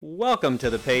Welcome to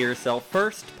the Pay Yourself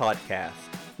First podcast.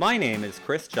 My name is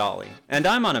Chris Jolly, and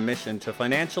I'm on a mission to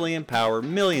financially empower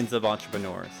millions of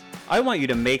entrepreneurs. I want you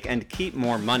to make and keep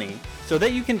more money so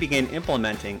that you can begin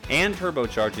implementing and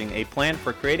turbocharging a plan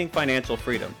for creating financial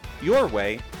freedom your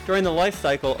way during the life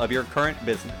cycle of your current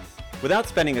business without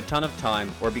spending a ton of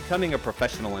time or becoming a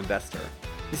professional investor.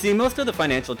 You see, most of the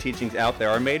financial teachings out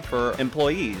there are made for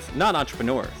employees, not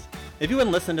entrepreneurs. If you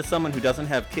wouldn't listen to someone who doesn't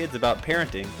have kids about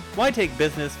parenting, why take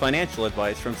business financial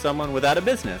advice from someone without a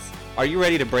business? Are you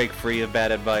ready to break free of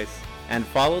bad advice and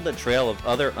follow the trail of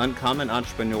other uncommon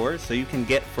entrepreneurs so you can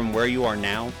get from where you are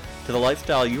now to the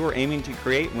lifestyle you were aiming to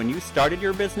create when you started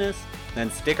your business?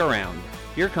 Then stick around.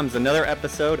 Here comes another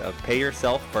episode of Pay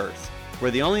Yourself First,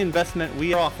 where the only investment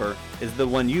we offer is the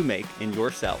one you make in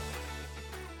yourself.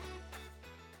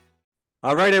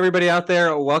 All right, everybody out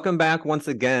there, welcome back once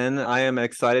again. I am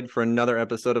excited for another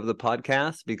episode of the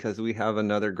podcast because we have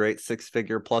another great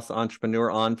six-figure plus entrepreneur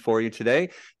on for you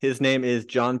today. His name is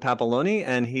John Papaloni,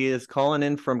 and he is calling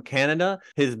in from Canada.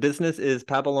 His business is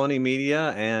Papaloni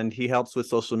Media, and he helps with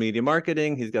social media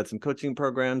marketing. He's got some coaching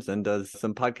programs and does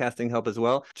some podcasting help as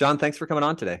well. John, thanks for coming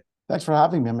on today. Thanks for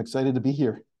having me. I'm excited to be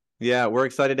here. Yeah, we're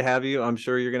excited to have you. I'm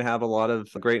sure you're going to have a lot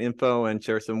of great info and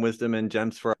share some wisdom and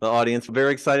gems for the audience.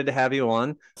 Very excited to have you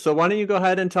on. So why don't you go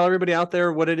ahead and tell everybody out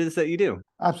there what it is that you do?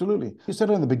 Absolutely. You said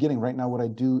it in the beginning. Right now, what I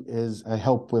do is I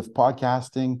help with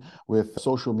podcasting, with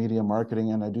social media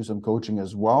marketing, and I do some coaching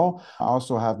as well. I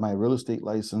also have my real estate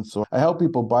license, so I help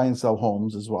people buy and sell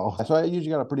homes as well. So I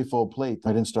usually got a pretty full plate.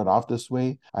 I didn't start off this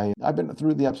way. I've been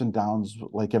through the ups and downs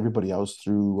like everybody else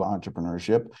through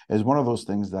entrepreneurship. It's one of those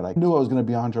things that I knew I was going to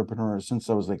be an entrepreneur since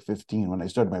I was like 15 when I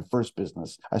started my first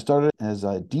business. I started as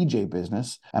a DJ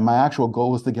business, and my actual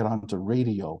goal was to get onto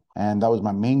radio. And that was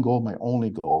my main goal, my only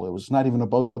goal. It was not even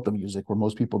about the music, where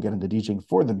most people get into DJing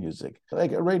for the music.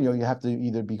 Like at radio, you have to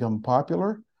either become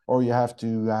popular or you have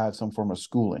to have some form of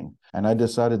schooling. And I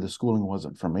decided the schooling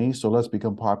wasn't for me, so let's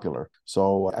become popular.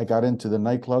 So I got into the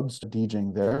nightclubs,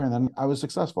 DJing there, and then I was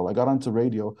successful. I got onto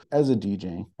radio as a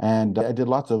DJ, and I did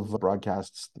lots of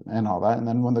broadcasts and all that. And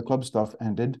then when the club stuff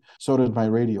ended, so did my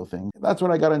radio thing. That's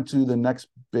when I got into the next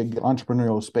big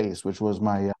entrepreneurial space, which was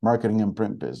my marketing and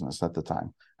print business at the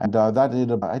time. And I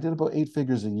did about 8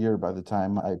 figures a year by the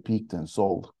time I peaked and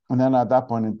sold. And then at that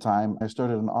point in time, I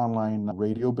started an online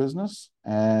radio business,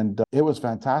 and it was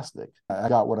fantastic. I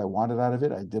got what I wanted out of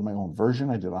it. I did my own version.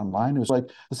 I did online. It was like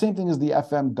the same thing as the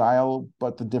FM dial,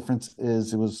 but the difference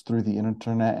is it was through the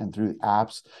internet and through the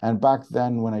apps. And back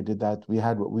then when I did that, we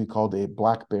had what we called a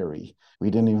BlackBerry. We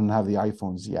didn't even have the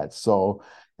iPhones yet. So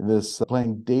this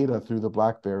playing data through the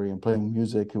BlackBerry and playing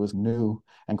music, it was new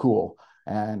and cool.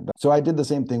 And so I did the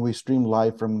same thing. We streamed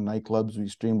live from nightclubs. We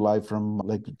streamed live from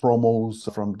like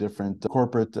promos from different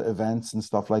corporate events and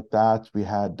stuff like that. We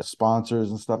had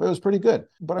sponsors and stuff. It was pretty good.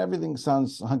 But everything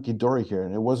sounds hunky-dory here,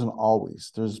 and it wasn't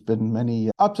always. There's been many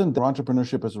ups and downs.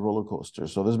 Entrepreneurship is a roller coaster.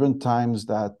 So there's been times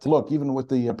that, look, even with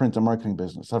the print and marketing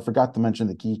business, I forgot to mention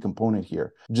the key component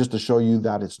here, just to show you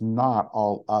that it's not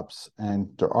all ups and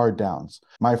there are downs.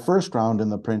 My first round in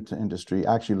the print industry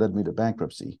actually led me to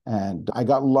bankruptcy. And I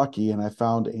got lucky, and I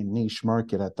found a niche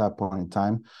market at that point in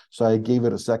time. So I gave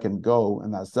it a second go,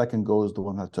 and that second go is the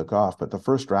one that took off. But the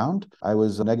first round, I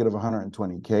was a negative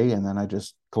 120K, and then I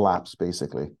just collapsed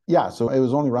basically. Yeah, so it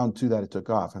was only round 2 that it took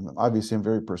off. And obviously I'm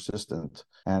very persistent,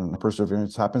 and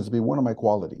perseverance happens to be one of my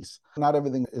qualities. Not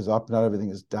everything is up, not everything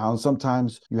is down.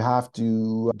 Sometimes you have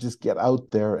to just get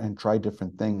out there and try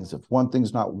different things. If one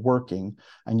thing's not working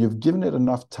and you've given it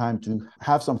enough time to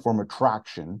have some form of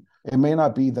traction, it may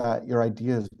not be that your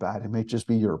idea is bad. It may just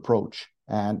be your approach.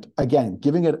 And again,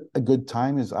 giving it a good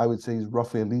time is, I would say, is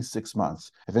roughly at least 6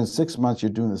 months. If in 6 months you're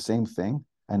doing the same thing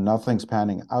and nothing's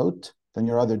panning out, then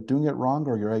you're either doing it wrong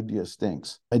or your idea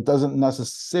stinks. It doesn't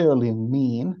necessarily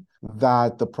mean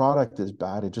that the product is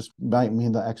bad. It just might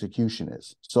mean the execution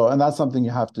is. So, and that's something you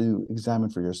have to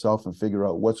examine for yourself and figure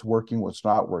out what's working, what's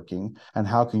not working, and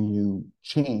how can you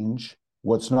change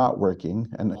what's not working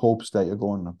in hopes that you're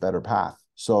going on a better path.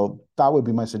 So that would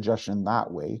be my suggestion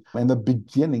that way. In the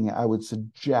beginning, I would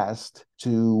suggest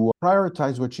to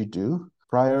prioritize what you do,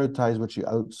 prioritize what you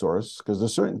outsource, because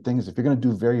there's certain things, if you're going to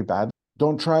do very bad,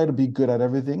 don't try to be good at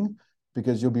everything,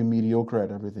 because you'll be mediocre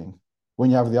at everything when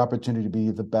you have the opportunity to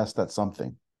be the best at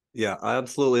something. Yeah, I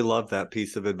absolutely love that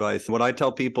piece of advice. What I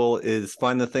tell people is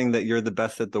find the thing that you're the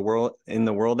best in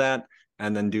the world at,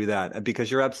 and then do that. Because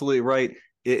you're absolutely right.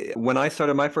 When I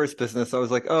started my first business, I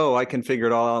was like, oh, I can figure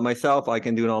it all out myself. I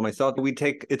can do it all myself.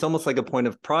 It's almost like a point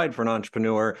of pride for an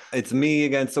entrepreneur. It's me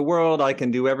against the world. I can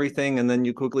do everything. And then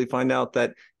you quickly find out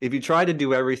that if you try to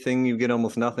do everything, you get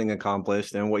almost nothing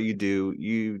accomplished. And what you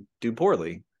do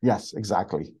poorly. Yes,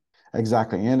 exactly.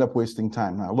 Exactly. You end up wasting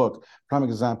time. Now, look, prime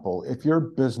example, if your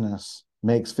business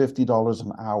makes $50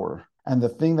 an hour and the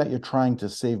thing that you're trying to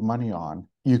save money on,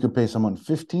 you could pay someone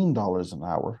 $15 an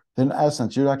hour, then in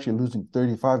essence, you're actually losing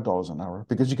 $35 an hour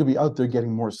because you could be out there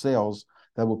getting more sales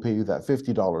that will pay you that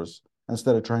 $50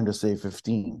 instead of trying to save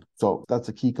 15. So that's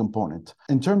a key component.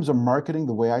 In terms of marketing,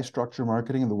 the way I structure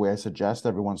marketing and the way I suggest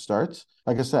everyone starts,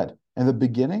 like I said, in the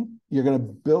beginning, you're going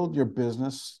to build your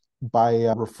business by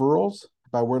referrals,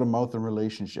 by word of mouth and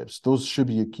relationships. Those should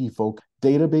be your key focus.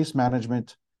 Database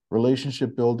management,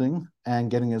 relationship building, and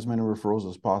getting as many referrals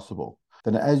as possible.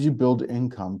 Then as you build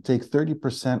income, take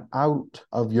 30% out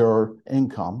of your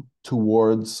income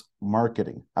towards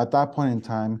marketing. At that point in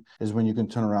time is when you can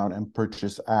turn around and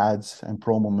purchase ads and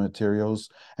promo materials,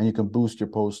 and you can boost your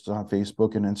posts on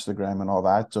Facebook and Instagram and all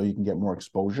that so you can get more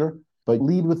exposure. But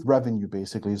lead with revenue,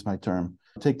 basically, is my term.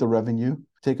 Take the revenue,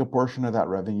 take a portion of that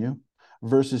revenue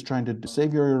versus trying to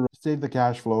save the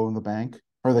cash flow in the bank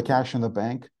or the cash in the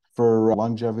bank for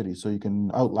longevity so you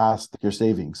can outlast your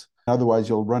savings. Otherwise,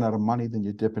 you'll run out of money, then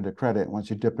you dip into credit. Once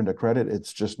you dip into credit,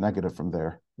 it's just negative from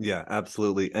there. Yeah,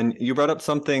 absolutely. And you brought up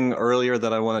something earlier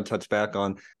that I want to touch back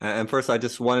on. And first, I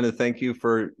just wanted to thank you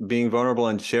for being vulnerable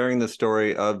and sharing the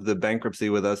story of the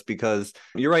bankruptcy with us, because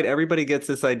you're right. Everybody gets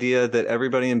this idea that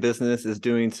everybody in business is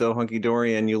doing so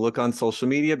hunky-dory, and you look on social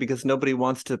media because nobody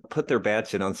wants to put their bad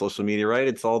shit on social media, right?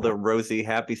 It's all the rosy,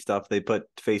 happy stuff they put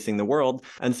facing the world.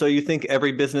 And so you think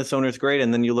every business owner is great.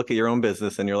 And then you look at your own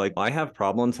business and you're like, I have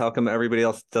problems. How come everybody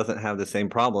else doesn't have the same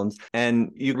problems? And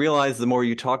you realize the more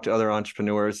you talk to other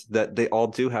entrepreneurs that they all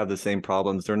do have the same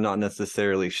problems. They're not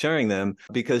necessarily sharing them,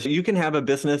 because you can have a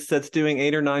business that's doing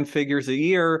 8 or 9 figures a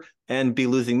year and be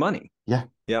losing money. Yeah.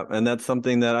 Yeah. And that's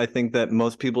something that I think that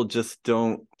most people just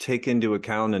don't take into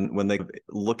account. And when they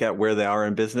look at where they are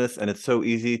in business, and it's so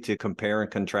easy to compare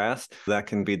and contrast, that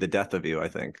can be the death of you, I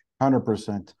think.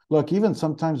 100%. Look, even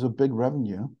sometimes with big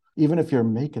revenue, even if you're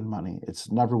making money, it's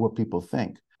never what people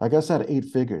think. Like I said, 8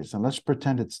 figures, and let's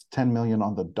pretend it's 10 million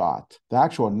on the dot. The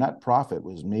actual net profit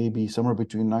was maybe somewhere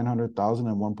between 900,000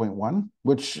 and 1.1,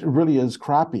 which really is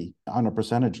crappy on a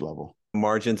percentage level.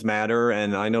 Margins matter.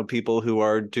 And I know people who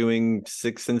are doing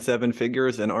 6 and 7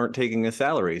 figures and aren't taking a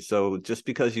salary. So just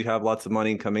because you have lots of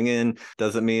money coming in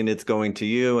doesn't mean it's going to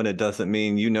you. And it doesn't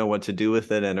mean you know what to do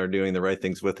with it and are doing the right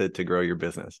things with it to grow your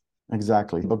business.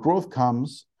 Exactly. But growth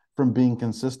comes from being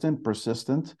consistent,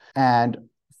 persistent, and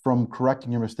from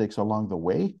correcting your mistakes along the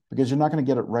way, because you're not going to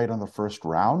get it right on the first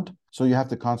round. So you have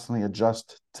to constantly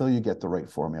adjust till you get the right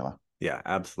formula. Yeah,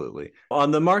 absolutely.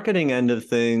 On the marketing end of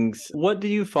things, what do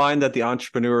you find that the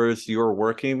entrepreneurs you're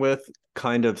working with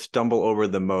kind of stumble over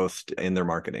the most in their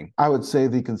marketing? I would say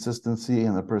the consistency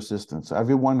and the persistence.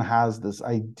 Everyone has this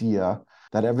idea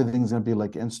that everything's going to be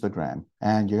like Instagram,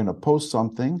 and you're going to post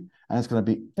something and it's going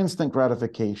to be instant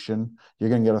gratification. You're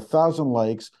going to get 1,000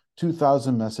 likes,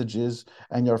 2,000 messages,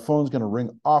 and your phone's going to ring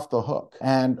off the hook.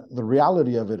 And the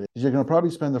reality of it is you're going to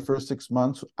probably spend the first 6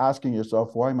 months asking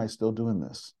yourself, why am I still doing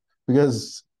this?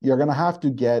 Because you're going to have to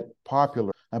get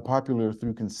popular, and popular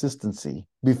through consistency,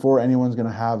 before anyone's going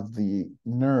to have the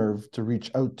nerve to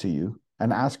reach out to you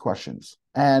and ask questions.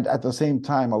 And at the same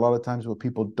time, a lot of times what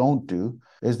people don't do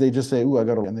is they just say, "Ooh, I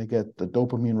got to," and they get the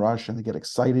dopamine rush and they get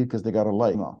excited because they got a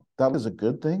like. No, that is a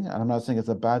good thing. And I'm not saying it's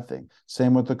a bad thing.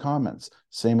 Same with the comments,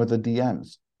 same with the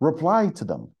DMs. Reply to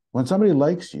them. When somebody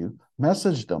likes you,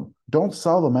 message them. Don't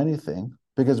sell them anything,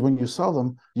 because when you sell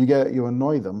them, you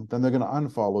annoy them, then they're going to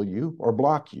unfollow you or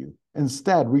block you.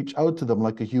 Instead, reach out to them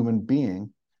like a human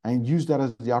being and use that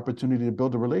as the opportunity to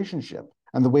build a relationship.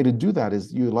 And the way to do that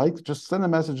is just send a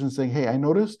message and saying, "Hey, I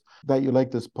noticed that you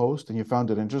liked this post and you found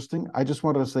it interesting. I just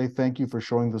wanted to say thank you for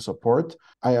showing the support.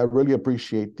 I really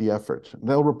appreciate the effort." And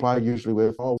they'll reply usually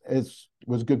with, "Oh, it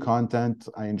was good content.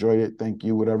 I enjoyed it. Thank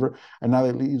you," whatever. And now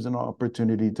it leaves an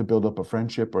opportunity to build up a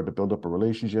friendship or to build up a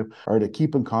relationship or to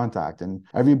keep in contact. And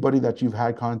everybody that you've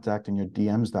had contact in your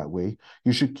DMs that way,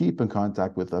 you should keep in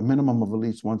contact with a minimum of at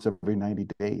least once every 90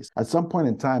 days. At some point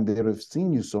in time, they would have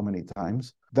seen you so many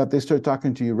times that they start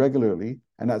talking to you regularly.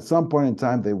 And at some point in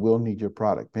time, they will need your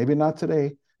product. Maybe not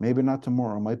today, maybe not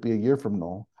tomorrow, it might be a year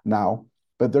from now,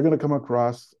 but they're going to come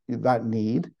across that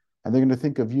need, and they're going to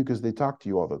think of you because they talk to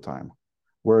you all the time.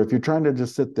 Where if you're trying to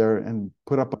just sit there and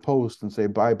put up a post and say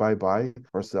buy,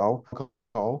 or sell,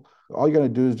 all you're going to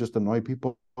do is just annoy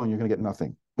people and you're going to get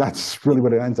nothing. That's really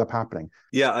what it ends up happening.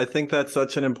 Yeah, I think that's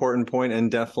such an important point, and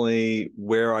definitely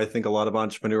where I think a lot of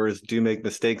entrepreneurs do make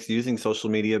mistakes using social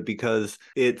media, because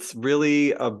it's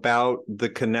really about the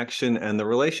connection and the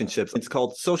relationships. It's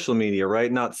called social media,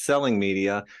 right? Not selling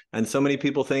media. And so many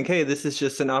people think, hey, this is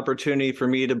just an opportunity for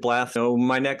me to blast,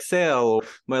 my next sale,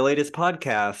 my latest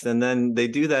podcast. And then they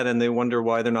do that and they wonder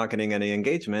why they're not getting any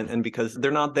engagement. And because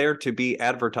they're not there to be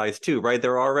advertised to, right?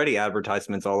 There are already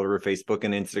advertisements all over Facebook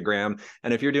and Instagram.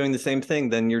 And if you're doing the same thing,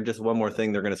 then you're just one more thing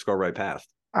they're going to scroll right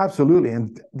past. Absolutely.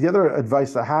 And the other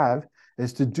advice I have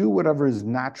is to do whatever is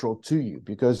natural to you,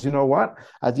 because you know what?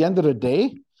 At the end of the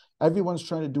day, everyone's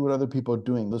trying to do what other people are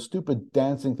doing. The stupid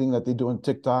dancing thing that they do on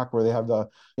TikTok where they have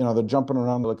they're jumping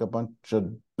around like a bunch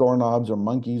of doorknobs or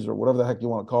monkeys or whatever the heck you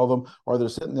want to call them, or they're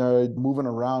sitting there moving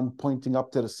around, pointing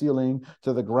up to the ceiling,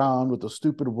 to the ground with the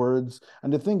stupid words.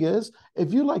 And the thing is,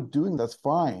 if you like doing that's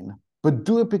fine, but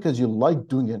do it because you like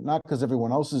doing it, not because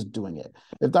everyone else is doing it.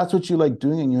 If that's what you like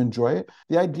doing and you enjoy it,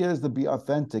 the idea is to be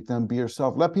authentic, then be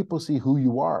yourself. Let people see who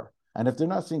you are. And if they're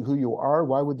not seeing who you are,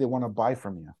 why would they want to buy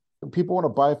from you? People want to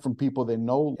buy from people they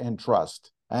know and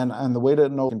trust. And the way to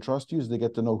know and trust you is they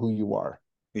get to know who you are.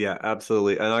 Yeah,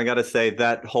 absolutely. And I got to say,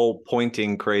 that whole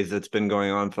pointing craze that's been going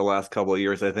on for the last couple of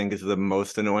years, I think is the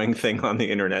most annoying thing on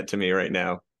the internet to me right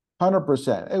now.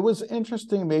 100%. It was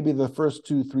interesting maybe the first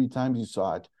 2, 3 times you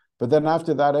saw it. But then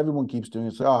after that, everyone keeps doing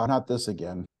it. So, oh, not this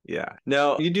again. Yeah.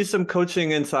 Now, you do some coaching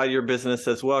inside your business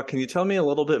as well. Can you tell me a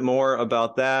little bit more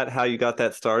about that, how you got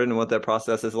that started and what that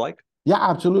process is like? Yeah,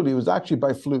 absolutely. It was actually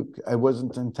by fluke. It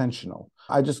wasn't intentional.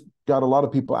 I just got a lot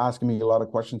of people asking me a lot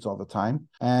of questions all the time.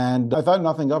 And I thought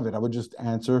nothing of it. I would just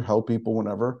answer, help people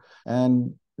whenever,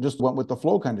 and just went with the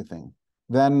flow kind of thing.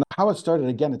 Then how it started,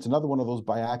 again, it's another one of those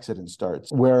by accident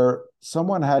starts where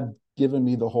someone had given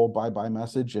me the whole bye-bye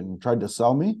message and tried to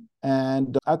sell me.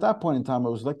 And at that point in time,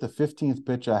 it was like the 15th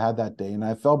pitch I had that day. And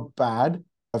I felt bad.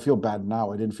 I feel bad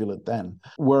now. I didn't feel it then.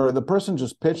 Where the person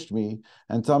just pitched me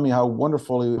and tell me how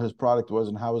wonderful his product was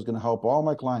and how it was going to help all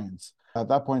my clients. At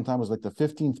that point in time, it was like the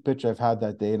 15th pitch I've had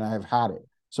that day, and I have had it.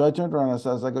 So I turned around and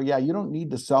I was like, yeah, you don't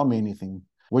need to sell me anything.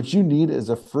 What you need is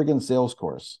a friggin' sales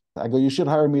course. I go, you should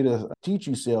hire me to teach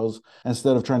you sales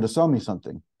instead of trying to sell me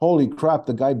something. Holy crap,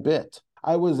 the guy bit.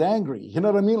 I was angry, you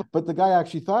know what I mean? But the guy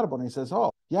actually thought about it. And he says,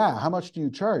 oh, yeah, how much do you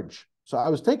charge? So I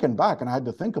was taken back and I had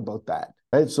to think about that.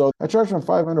 Right. So I charged him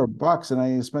 $500 and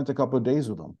I spent a couple of days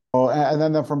with him. Oh, and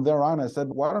then from there on, I said,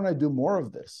 why don't I do more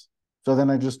of this? So then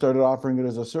I just started offering it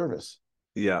as a service.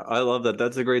 Yeah, I love that.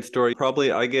 That's a great story.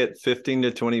 Probably I get 15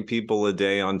 to 20 people a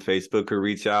day on Facebook who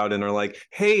reach out and are like,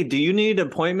 hey, do you need an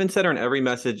appointment setter? And every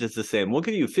message is the same. We'll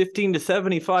give you 15 to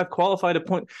 75 qualified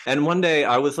appointments. And one day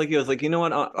I was like, you know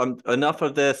what? I'm enough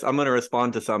of this. I'm going to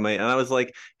respond to somebody. And I was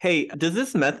like, hey, does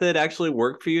this method actually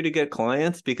work for you to get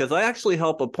clients? Because I actually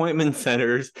help appointment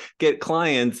setters get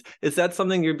clients. Is that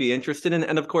something you'd be interested in?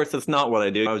 And of course, that's not what I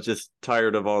do. I was just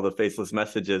tired of all the faceless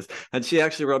messages. And she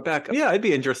actually wrote back, yeah, I'd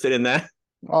be interested in that.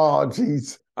 Oh,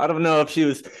 geez. I don't know if she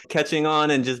was catching on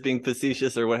and just being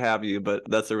facetious or what have you, but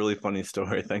that's a really funny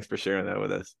story. Thanks for sharing that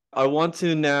with us. I want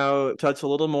to now touch a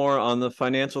little more on the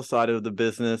financial side of the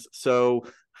business. So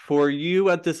for you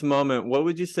at this moment, what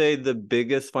would you say the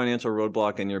biggest financial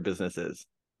roadblock in your business is?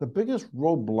 The biggest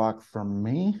roadblock for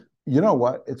me, you know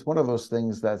what? It's one of those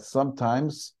things that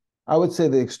sometimes I would say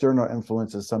the external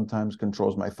influences sometimes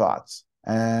controls my thoughts.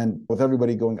 And with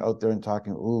everybody going out there and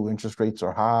talking, ooh, interest rates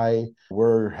are high,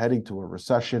 we're heading to a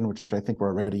recession, which I think we're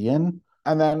already in.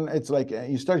 And then it's like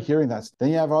you start hearing that. Then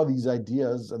you have all these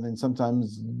ideas, and then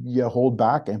sometimes you hold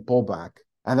back and pull back.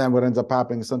 And then what ends up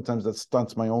happening, sometimes that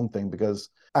stunts my own thing because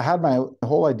I had my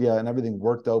whole idea and everything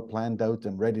worked out, planned out,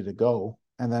 and ready to go.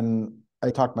 And then I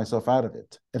talked myself out of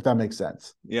it, if that makes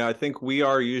sense. Yeah, I think we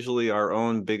are usually our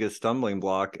own biggest stumbling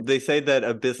block. They say that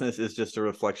a business is just a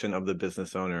reflection of the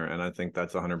business owner, and I think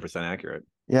that's 100% accurate.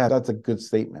 Yeah, that's a good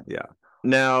statement. Yeah.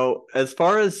 Now, as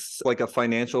far as like a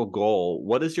financial goal,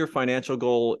 what is your financial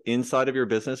goal inside of your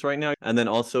business right now? And then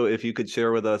also, if you could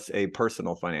share with us a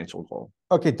personal financial goal.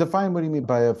 Okay, define what do you mean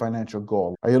by a financial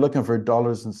goal? Are you looking for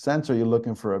dollars and cents or are you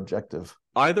looking for objective?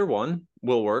 Either one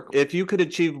will work. If you could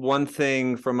achieve one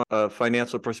thing from a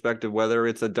financial perspective, whether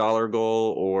it's a dollar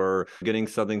goal or getting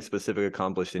something specific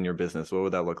accomplished in your business, what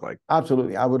would that look like?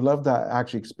 Absolutely. I would love to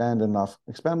actually expand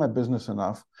my business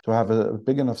enough to have a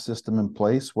big enough system in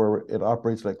place where it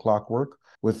operates like clockwork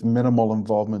with minimal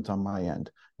involvement on my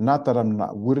end. Not that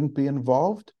wouldn't be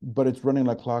involved, but it's running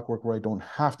like clockwork where I don't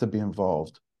have to be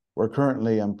involved. Where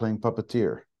currently I'm playing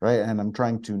puppeteer, right? And I'm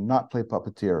trying to not play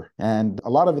puppeteer. And a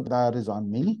lot of it that is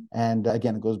on me. And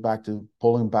again, it goes back to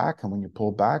pulling back. And when you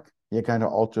pull back, you kind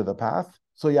of alter the path.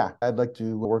 So yeah, I'd like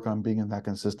to work on being in that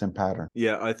consistent pattern.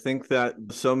 Yeah, I think that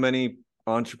so many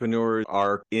entrepreneurs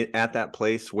are at that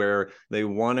place where they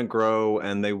want to grow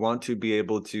and they want to be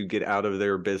able to get out of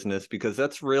their business, because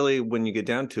that's really, when you get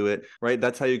down to it, right?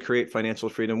 That's how you create financial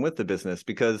freedom with the business.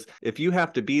 Because if you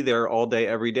have to be there all day,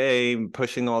 every day,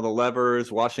 pushing all the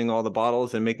levers, washing all the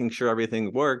bottles and making sure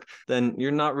everything works, then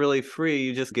you're not really free.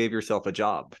 You just gave yourself a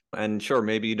job. And sure,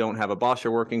 maybe you don't have a boss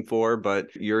you're working for,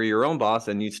 but you're your own boss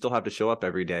and you still have to show up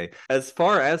every day. As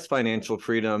far as financial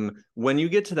freedom, when you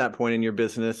get to that point in your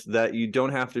business that you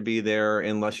don't have to be there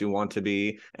unless you want to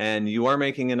be, and you are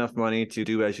making enough money to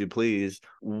do as you please,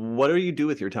 what do you do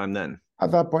with your time then?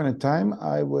 At that point in time,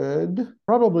 I would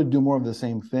probably do more of the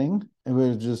same thing. It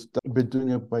would just be doing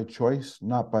it by choice,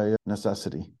 not by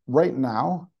necessity. Right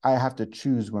now, I have to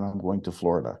choose when I'm going to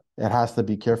Florida. It has to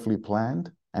be carefully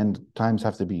planned and times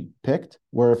have to be picked,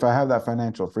 where if I have that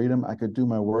financial freedom, I could do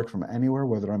my work from anywhere,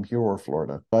 whether I'm here or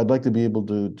Florida. I'd like to be able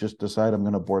to just decide I'm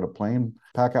going to board a plane,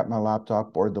 pack up my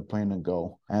laptop, board the plane and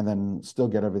go, and then still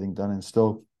get everything done and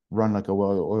still run like a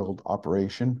well-oiled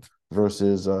operation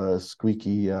versus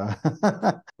squeaky.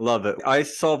 Love it. I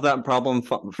solved that problem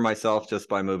for myself just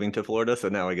by moving to Florida, so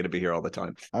now I get to be here all the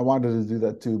time. I wanted to do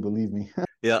that too, believe me.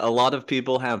 Yeah, a lot of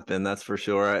people have been, that's for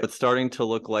sure. It's starting to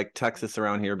look like Texas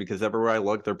around here, because everywhere I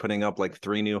look, they're putting up like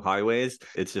 3 new highways.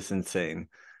 It's just insane.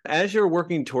 As you're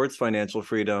working towards financial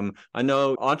freedom, I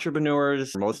know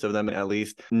entrepreneurs, most of them at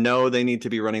least, know they need to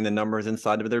be running the numbers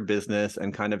inside of their business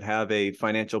and kind of have a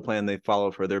financial plan they follow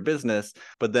for their business.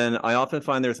 But then I often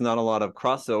find there's not a lot of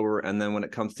crossover. And then when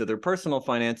it comes to their personal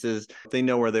finances, they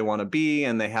know where they want to be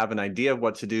and they have an idea of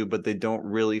what to do, but they don't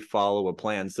really follow a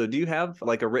plan. So do you have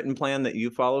like a written plan that you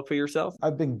follow for yourself?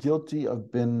 I've been guilty of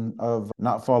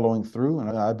not following through,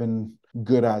 and I've been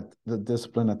good at the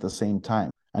discipline at the same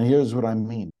time. And here's what I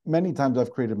mean. Many times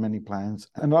I've created many plans,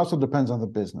 and it also depends on the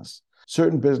business.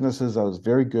 Certain businesses, I was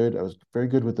very good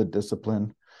with the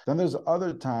discipline. Then there's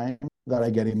other times that I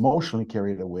get emotionally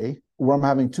carried away where I'm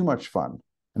having too much fun.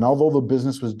 And although the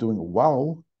business was doing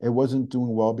well, it wasn't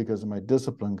doing well because of my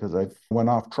discipline, because I went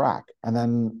off track. And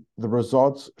then the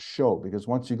results show, because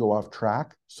once you go off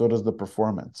track, so does the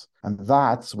performance. And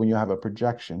that's when you have a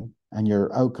projection and your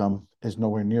outcome is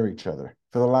nowhere near each other.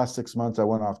 For the last 6 months, I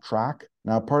went off track.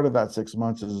 Now, part of that 6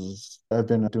 months is I've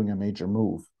been doing a major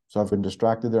move. So I've been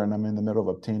distracted there, and I'm in the middle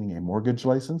of obtaining a mortgage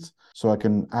license, so I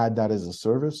can add that as a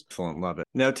service. Excellent. Love it.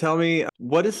 Now tell me,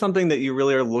 what is something that you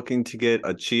really are looking to get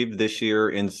achieved this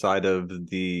year inside of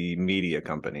the media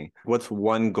company? What's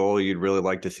one goal you'd really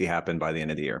like to see happen by the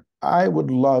end of the year? I would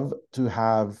like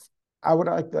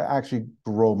to actually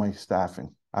grow my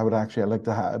staffing. I'd like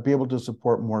to be able to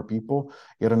support more people,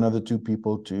 get another 2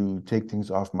 people to take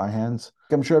things off my hands.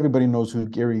 I'm sure everybody knows who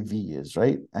Gary Vee is,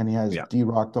 right? And he has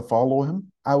D-Rock to follow him.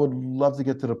 I would love to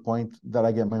get to the point that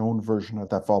I get my own version of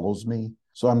that follows me,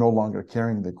 so I'm no longer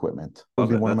carrying the equipment. That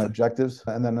would be one of my objectives.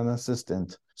 And then an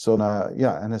assistant. So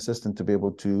an assistant to be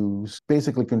able to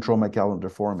basically control my calendar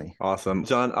for me. Awesome.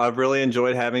 John, I've really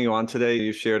enjoyed having you on today.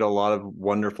 You've shared a lot of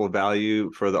wonderful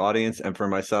value for the audience and for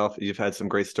myself. You've had some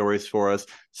great stories for us.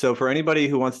 So for anybody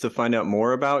who wants to find out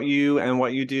more about you and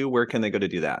what you do, where can they go to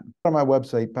do that? On my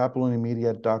website,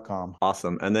 papalonimedia.com.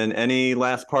 Awesome. And then any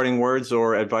last parting words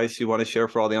or advice you want to share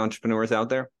for all the entrepreneurs out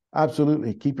there?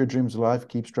 Absolutely. Keep your dreams alive.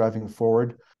 Keep striving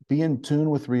forward. Be in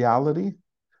tune with reality,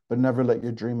 but never let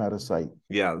your dream out of sight.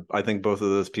 Yeah, I think both of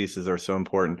those pieces are so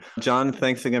important. John,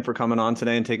 thanks again for coming on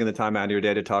today and taking the time out of your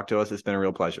day to talk to us. It's been a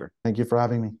real pleasure. Thank you for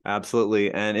having me.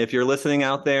 Absolutely. And if you're listening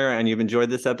out there and you've enjoyed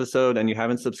this episode and you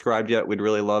haven't subscribed yet, we'd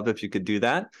really love if you could do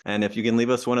that. And if you can leave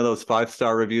us one of those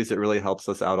 5-star reviews, it really helps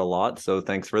us out a lot. So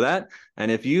thanks for that.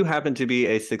 And if you happen to be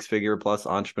a 6-figure plus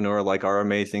entrepreneur like our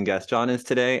amazing guest John is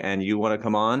today, and you want to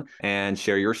come on and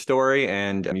share your story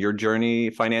and your journey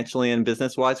financially and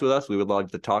business-wise with us, we would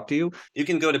love to talk to you. You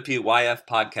can go to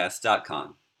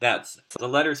pyfpodcast.com. That's the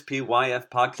letters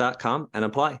pyfpodcast.com and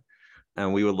apply.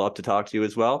 And we would love to talk to you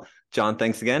as well. John,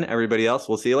 thanks again. Everybody else,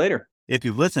 we'll see you later. If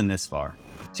you've listened this far,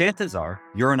 chances are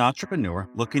you're an entrepreneur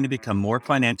looking to become more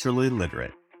financially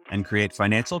literate and create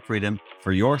financial freedom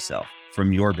for yourself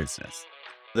from your business.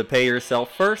 The Pay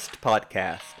Yourself First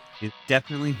podcast is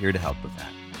definitely here to help with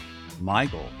that. My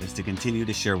goal is to continue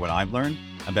to share what I've learned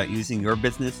about using your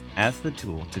business as the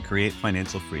tool to create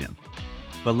financial freedom.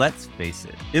 But let's face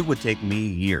it, it would take me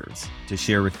years to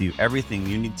share with you everything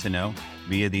you need to know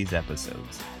via these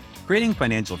episodes. Creating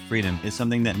financial freedom is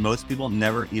something that most people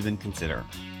never even consider,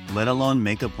 let alone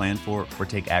make a plan for or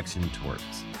take action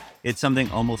towards. It's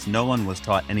something almost no one was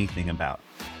taught anything about.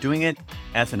 Doing it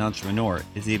as an entrepreneur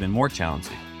is even more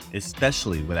challenging,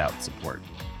 especially without support.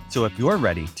 So if you're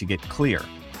ready to get clear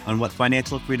on what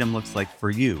financial freedom looks like for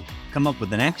you, come up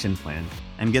with an action plan,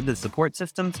 and get the support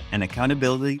systems and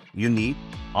accountability you need,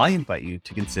 I invite you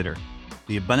to consider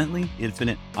the Abundantly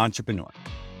Infinite Entrepreneur.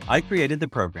 I created the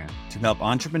program to help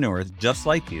entrepreneurs just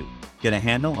like you get a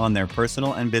handle on their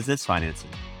personal and business finances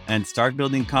and start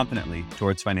building confidently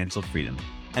towards financial freedom.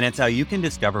 And it's how you can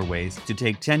discover ways to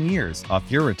take 10 years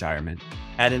off your retirement,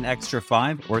 add an extra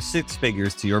 5 or 6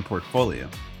 figures to your portfolio,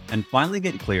 and finally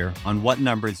get clear on what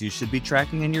numbers you should be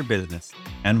tracking in your business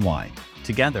and why.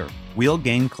 Together, we'll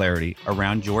gain clarity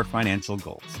around your financial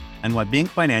goals and what being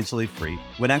financially free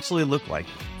would actually look like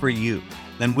for you.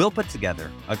 Then we'll put together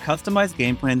a customized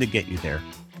game plan to get you there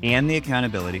and the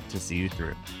accountability to see you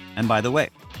through. And by the way,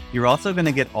 you're also going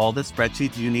to get all the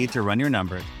spreadsheets you need to run your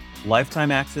numbers,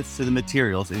 lifetime access to the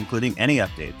materials, including any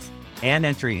updates, and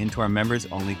entry into our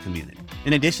members-only community.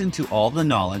 In addition to all the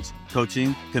knowledge,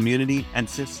 coaching, community, and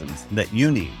systems that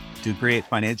you need to create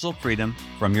financial freedom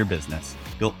from your business,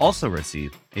 you'll also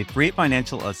receive a free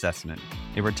financial assessment,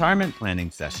 a retirement planning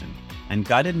session, and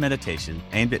guided meditation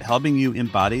aimed at helping you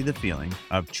embody the feeling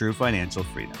of true financial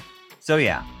freedom. So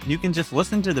yeah, you can just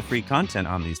listen to the free content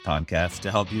on these podcasts to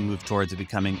help you move towards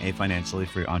becoming a financially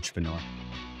free entrepreneur.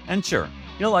 And sure,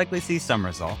 you'll likely see some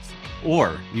results,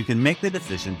 or you can make the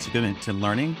decision to commit to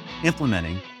learning,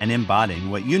 implementing, and embodying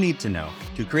what you need to know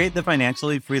to create the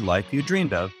financially free life you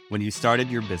dreamed of when you started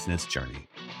your business journey.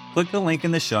 Click the link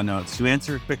in the show notes to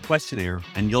answer a quick questionnaire,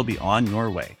 and you'll be on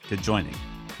your way to joining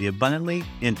the Abundantly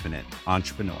Infinite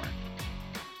Entrepreneur.